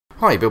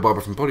Hi, Bill Barber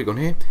from Poliigon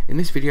here. In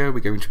this video we're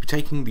going to be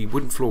taking the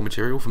wooden floor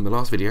material from the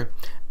last video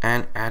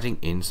and adding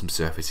in some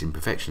surface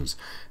imperfections,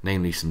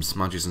 namely some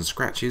smudges and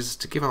scratches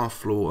to give our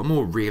floor a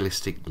more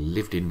realistic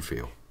lived-in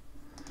feel.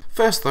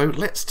 First though,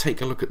 let's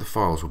take a look at the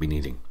files we'll be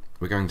needing.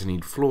 We're going to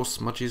need floor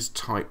smudges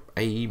type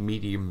A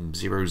medium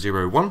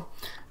 001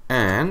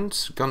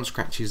 and gun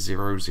scratches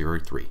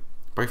 003,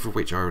 both of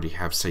which I already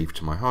have saved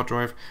to my hard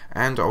drive,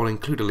 and I'll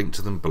include a link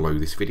to them below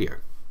this video.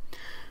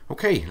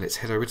 Okay, let's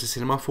head over to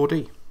Cinema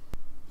 4D.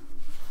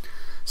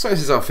 So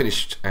this is our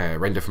finished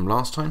render from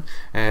last time.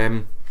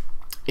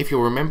 If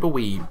you'll remember,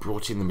 we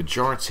brought in the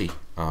majority,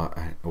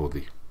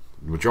 the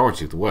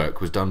majority of the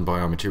work was done by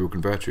our material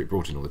converter. It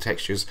brought in all the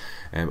textures.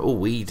 All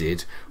we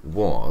did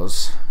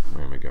was,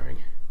 where am I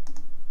going?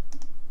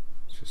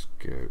 Let's just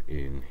go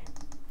in.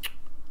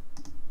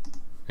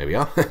 There we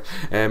are.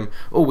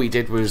 All we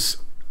did was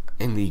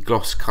in the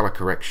gloss color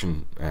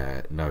correction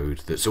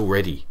node that's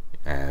already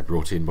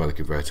brought in by the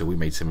converter, we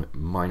made some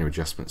minor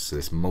adjustments to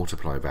this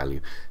multiply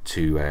value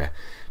to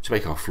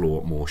make our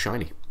floor more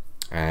shiny,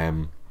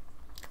 and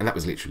that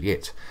was literally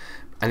it.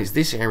 And it's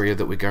this area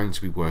that we're going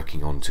to be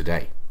working on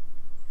today.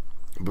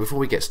 But before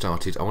we get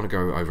started, I want to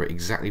go over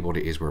exactly what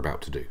it is we're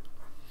about to do.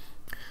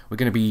 We're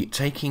going to be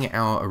taking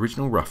our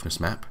original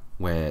roughness map,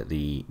 where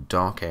the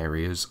dark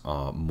areas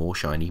are more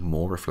shiny,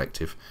 more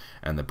reflective,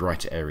 and the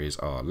brighter areas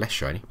are less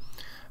shiny,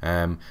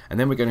 and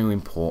then we're going to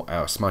import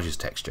our smudges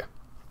texture.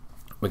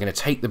 We're going to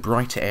take the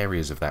brighter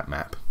areas of that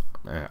map,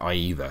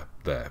 i.e. the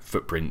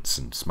footprints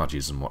and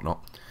smudges and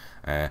whatnot,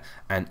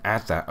 and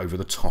add that over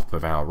the top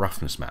of our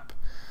roughness map.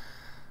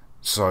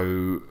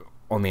 So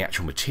on the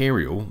actual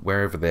material,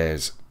 wherever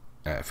there's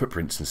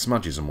footprints and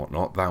smudges and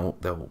whatnot,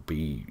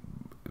 the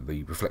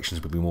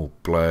reflections will be more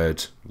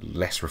blurred,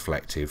 less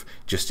reflective,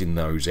 just in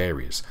those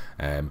areas,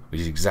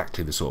 which is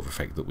exactly the sort of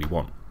effect that we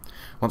want.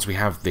 Once we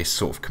have this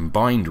sort of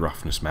combined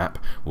roughness map,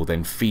 we'll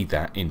then feed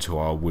that into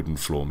our wooden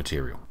floor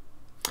material.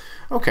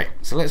 Okay,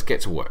 so let's get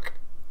to work.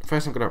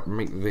 First I'm going to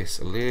make this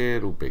a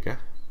little bigger.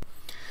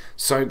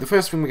 So the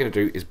first thing we're going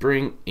to do is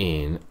bring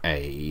in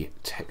a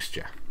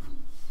texture.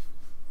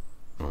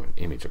 Or an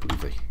image, I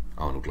believe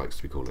Arnold likes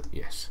to be called it,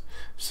 yes.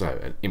 So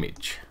an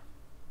image.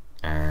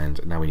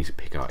 And now we need to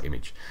pick our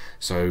image.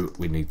 So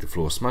we need the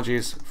floor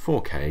smudges,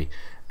 4K,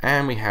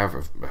 and we have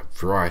a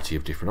variety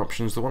of different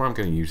options. The one I'm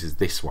going to use is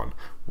this one.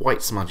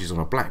 White smudges on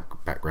a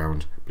black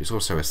background, but it's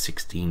also a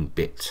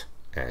 16-bit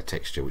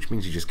texture, which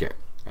means you just get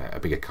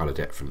a bigger color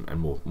depth and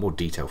more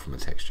detail from the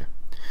texture.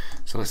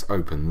 So let's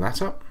open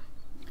that up,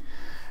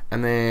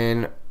 and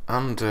then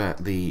under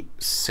the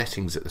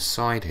settings at the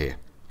side here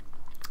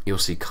you'll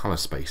see color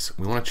space.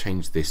 We want to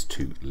change this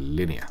to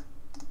linear.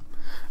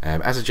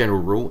 As a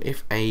general rule,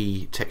 if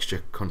a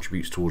texture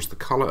contributes towards the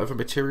color of a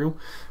material,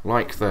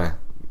 like the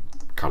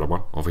color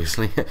one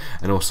obviously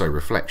and also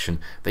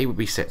reflection, they would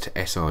be set to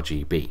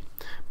sRGB.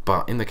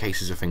 But in the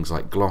cases of things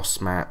like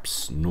gloss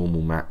maps,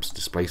 normal maps,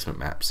 displacement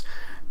maps,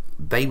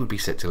 they would be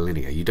set to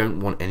linear. You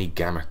don't want any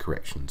gamma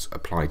corrections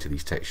applied to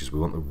these textures. We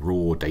want the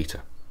raw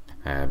data,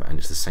 and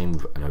it's the same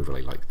with an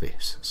overlay like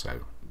this. So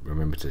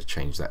remember to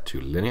change that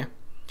to linear,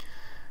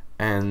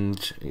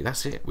 and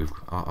that's it.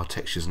 Our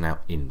textures now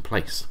in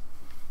place.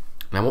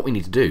 Now what we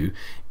need to do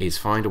is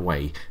find a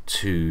way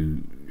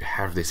to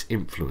have this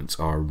influence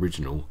our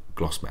original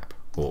gloss map,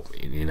 or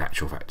in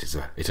actual fact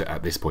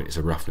at this point it's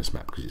a roughness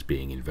map because it's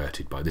being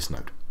inverted by this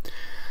node.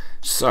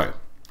 So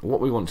what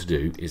we want to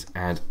do is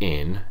add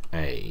in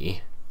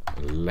a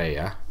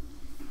layer,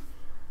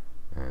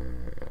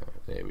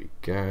 there we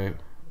go,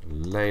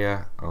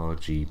 layer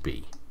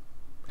RGB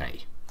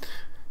A.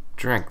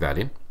 Drag that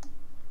in.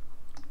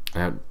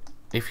 Now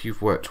if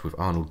you've worked with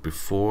Arnold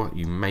before,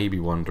 you may be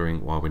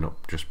wondering why we're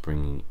not just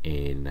bringing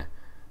in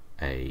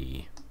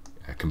a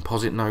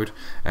composite node.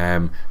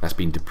 That's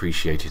been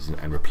depreciated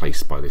and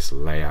replaced by this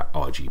layer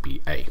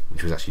RGBA,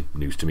 which was actually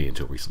news to me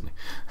until recently.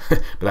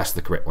 But that's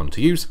the correct one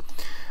to use.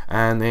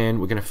 And then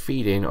we're going to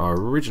feed in our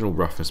original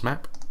roughness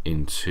map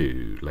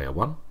into layer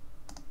 1,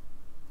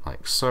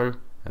 like so,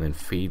 and then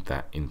feed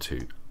that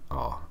into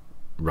our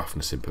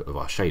roughness input of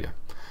our shader.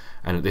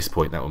 And at this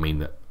point that will mean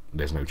that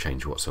there's no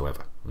change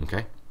whatsoever.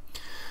 Okay.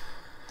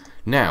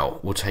 Now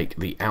we'll take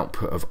the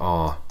output of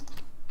our,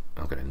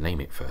 I'm going to name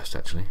it first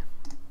actually,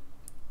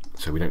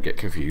 so we don't get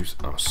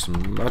confused, our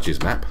smudges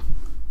map,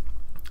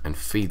 and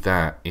feed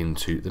that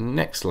into the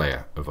next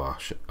layer of our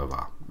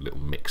little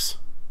mix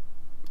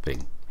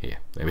thing here.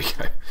 There we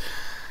go.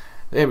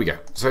 There we go.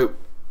 So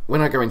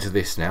when I go into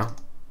this now,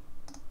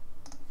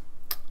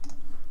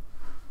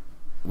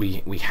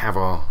 we have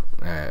our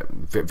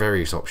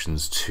various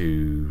options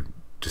to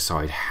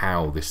decide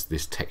how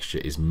this texture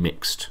is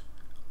mixed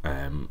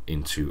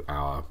into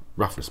our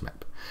roughness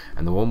map,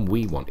 and the one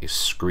we want is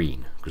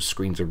screen, because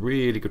screen's a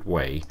really good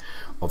way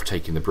of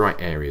taking the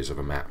bright areas of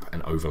a map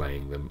and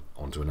overlaying them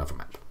onto another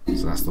map.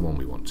 So that's the one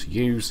we want to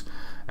use,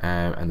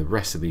 and the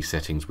rest of these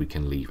settings we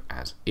can leave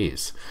as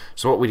is.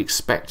 So what we'd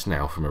expect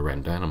now from a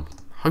render, and I'm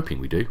hoping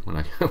we do when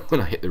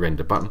I hit the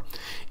render button,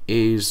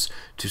 is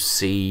to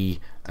see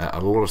a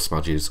lot of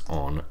smudges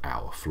on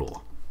our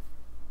floor.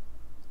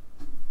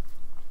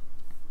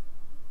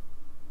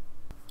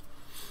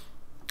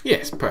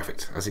 Yes,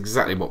 perfect. That's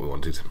exactly what we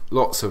wanted.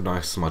 Lots of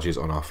nice smudges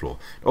on our floor.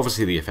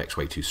 Obviously the effect's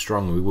way too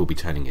strong and we will be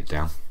turning it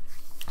down.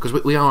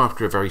 Because we are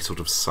after a very sort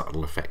of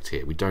subtle effect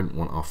here. We don't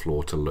want our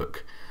floor to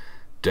look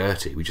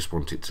dirty, we just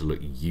want it to look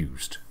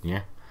used,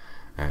 yeah?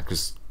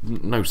 Because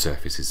no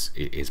surface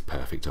is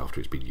perfect after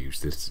it's been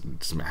used. It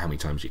doesn't matter how many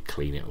times you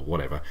clean it or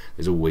whatever,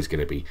 there's always going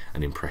to be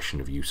an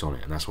impression of use on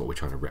it, and that's what we're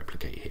trying to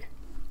replicate here.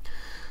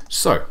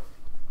 So,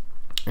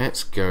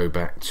 let's go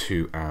back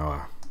to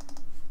our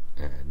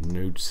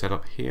node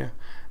setup here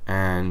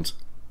and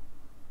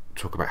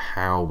talk about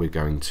how we're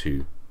going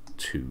to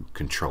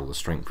control the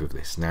strength of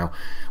this. Now,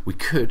 we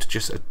could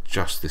just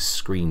adjust this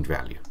screened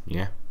value,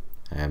 yeah?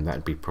 That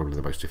would be probably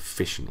the most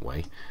efficient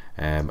way.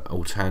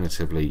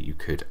 Alternatively, you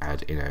could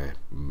add in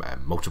a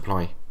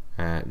multiply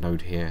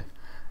node here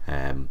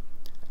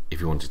if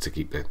you wanted to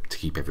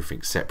keep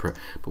everything separate.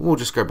 But we'll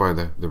just go by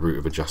the route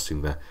of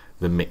adjusting the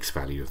mix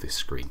value of this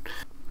screen.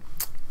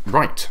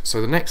 Right.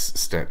 So the next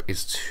step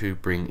is to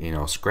bring in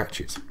our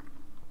scratches.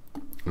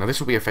 Now this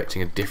will be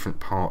affecting a different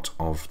part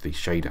of the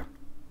shader,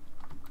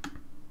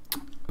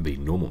 the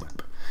normal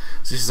map.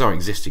 So this is our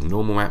existing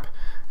normal map.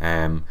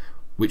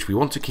 Which we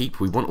want to keep.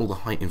 We want all the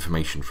height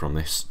information from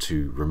this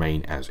to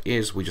remain as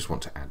is. We just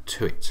want to add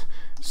to it.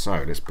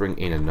 So let's bring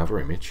in another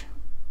image.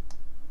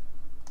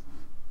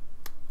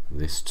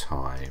 This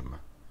time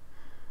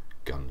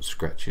gun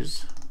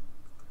scratches.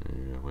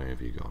 Where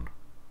have you gone?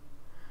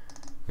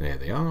 There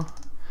they are.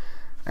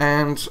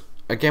 And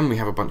again we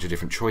have a bunch of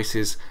different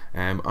choices.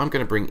 I'm going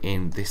to bring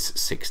in this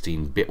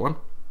 16-bit one.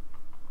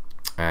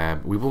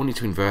 We will need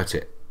to invert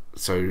it.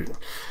 So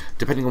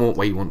depending on what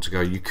way you want to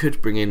go, you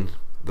could bring in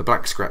the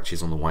black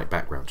scratches on the white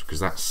background, because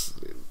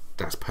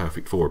that's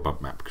perfect for a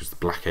bump map, because the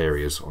black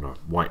areas on a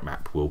white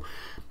map will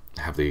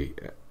have the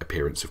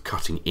appearance of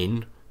cutting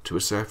in to a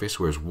surface,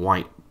 whereas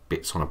white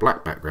bits on a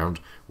black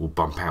background will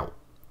bump out.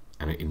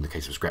 And in the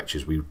case of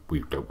scratches, we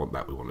don't want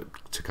that. We want it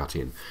to cut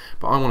in.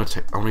 But I want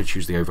to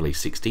choose the overlay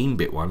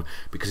 16-bit one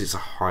because it's a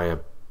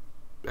higher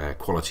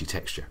quality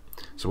texture.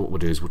 So what we'll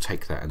do is we'll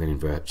take that and then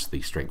invert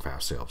the strength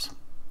ourselves.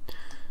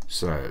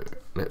 So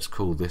let's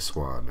call this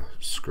one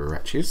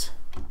scratches,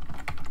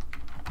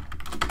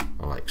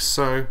 like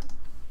so,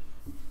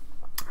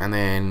 and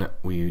then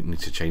we need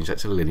to change that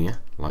to linear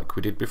like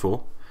we did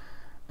before,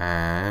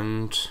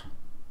 and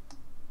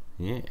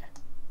yeah,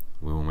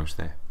 we're almost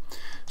there.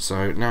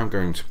 So now I'm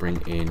going to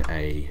bring in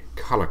a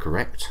color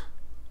correct,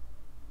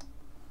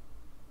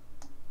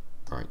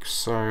 like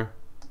so,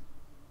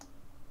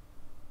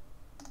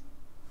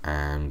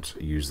 and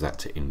use that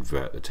to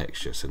invert the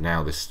texture. So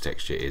now this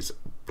texture is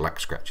black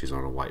scratches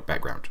on a white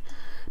background,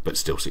 but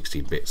still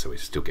 16-bit, so we're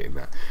still getting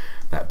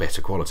that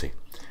better quality.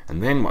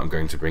 And then what I'm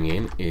going to bring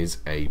in is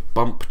a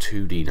bump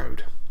 2D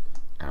node,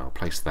 and I'll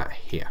place that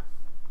here.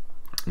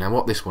 Now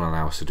what this will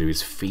allow us to do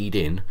is feed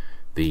in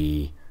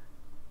the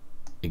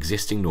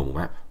existing normal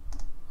map,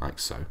 like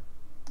so,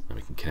 and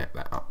we can connect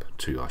that up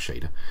to our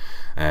shader.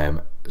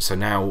 So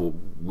now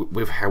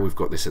with how we've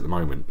got this at the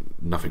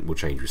moment, nothing will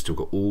change. We've still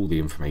got all the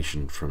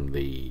information from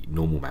the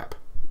normal map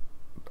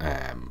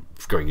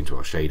going into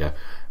our shader,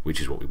 which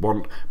is what we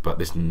want, but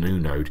this new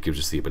node gives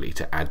us the ability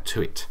to add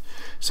to it.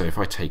 So if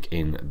I take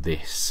in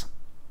this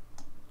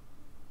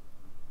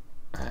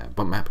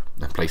bump map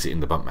and place it in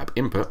the bump map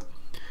input,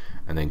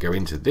 and then go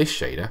into this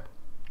shader,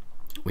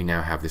 we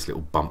now have this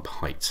little bump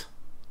height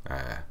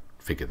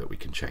figure that we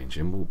can change,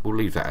 and we'll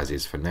leave that as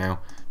is for now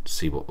to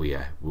see what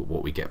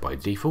we get by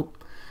default.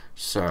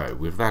 So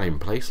with that in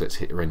place, let's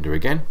hit render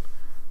again.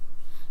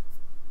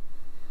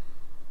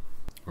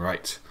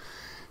 Right.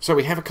 So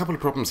we have a couple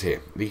of problems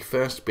here. The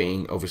first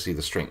being obviously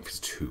the strength is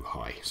too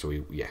high, so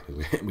we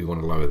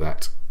want to lower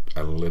that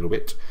a little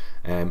bit,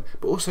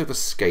 but also the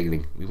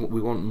scaling.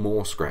 We want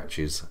more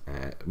scratches,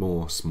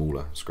 more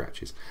smaller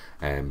scratches.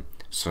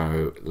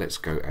 So let's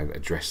go and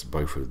address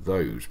both of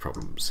those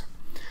problems.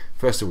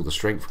 First of all, the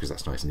strength, because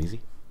that's nice and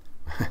easy.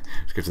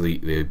 Let's go to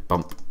the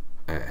bump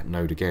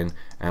node again,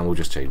 and we'll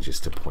just change this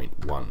to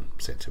 0.1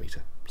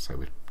 centimeter. So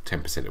we're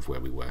 10% of where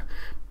we were.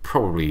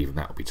 Probably even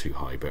that will be too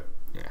high, but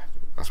yeah,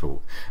 that's what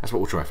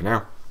we'll try for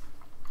now.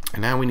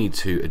 And now we need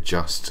to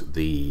adjust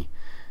the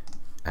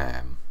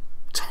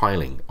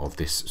tiling of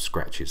this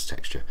scratches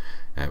texture.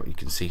 You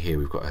can see here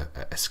we've got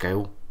a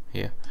scale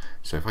here.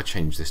 So if I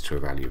change this to a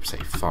value of say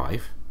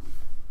 5,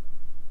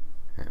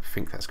 I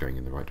think that's going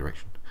in the right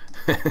direction,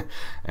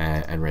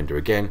 and render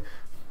again,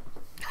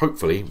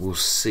 hopefully we'll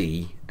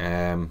see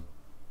the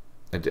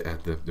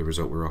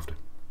result we're after.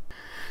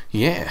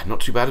 Yeah,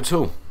 not too bad at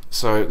all.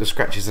 So the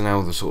scratches are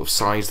now the sort of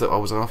size that I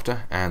was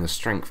after, and the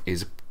strength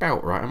is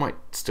about right. I might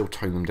still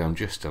tone them down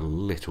just a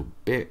little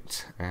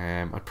bit.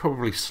 I'd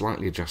probably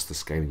slightly adjust the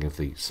scaling of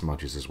the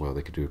smudges as well.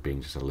 They could do with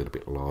being just a little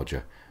bit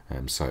larger.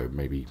 So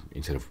maybe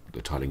instead of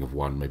the tiling of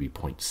 1, maybe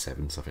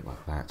 0.7, something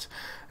like that.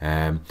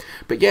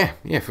 But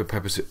yeah, for the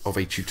purpose of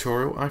a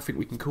tutorial, I think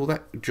we can call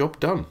that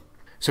job done.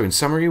 So in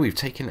summary, we've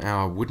taken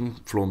our wooden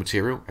floor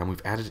material and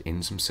we've added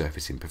in some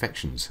surface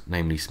imperfections,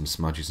 namely some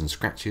smudges and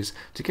scratches,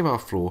 to give our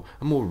floor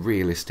a more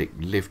realistic,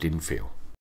 lived-in feel.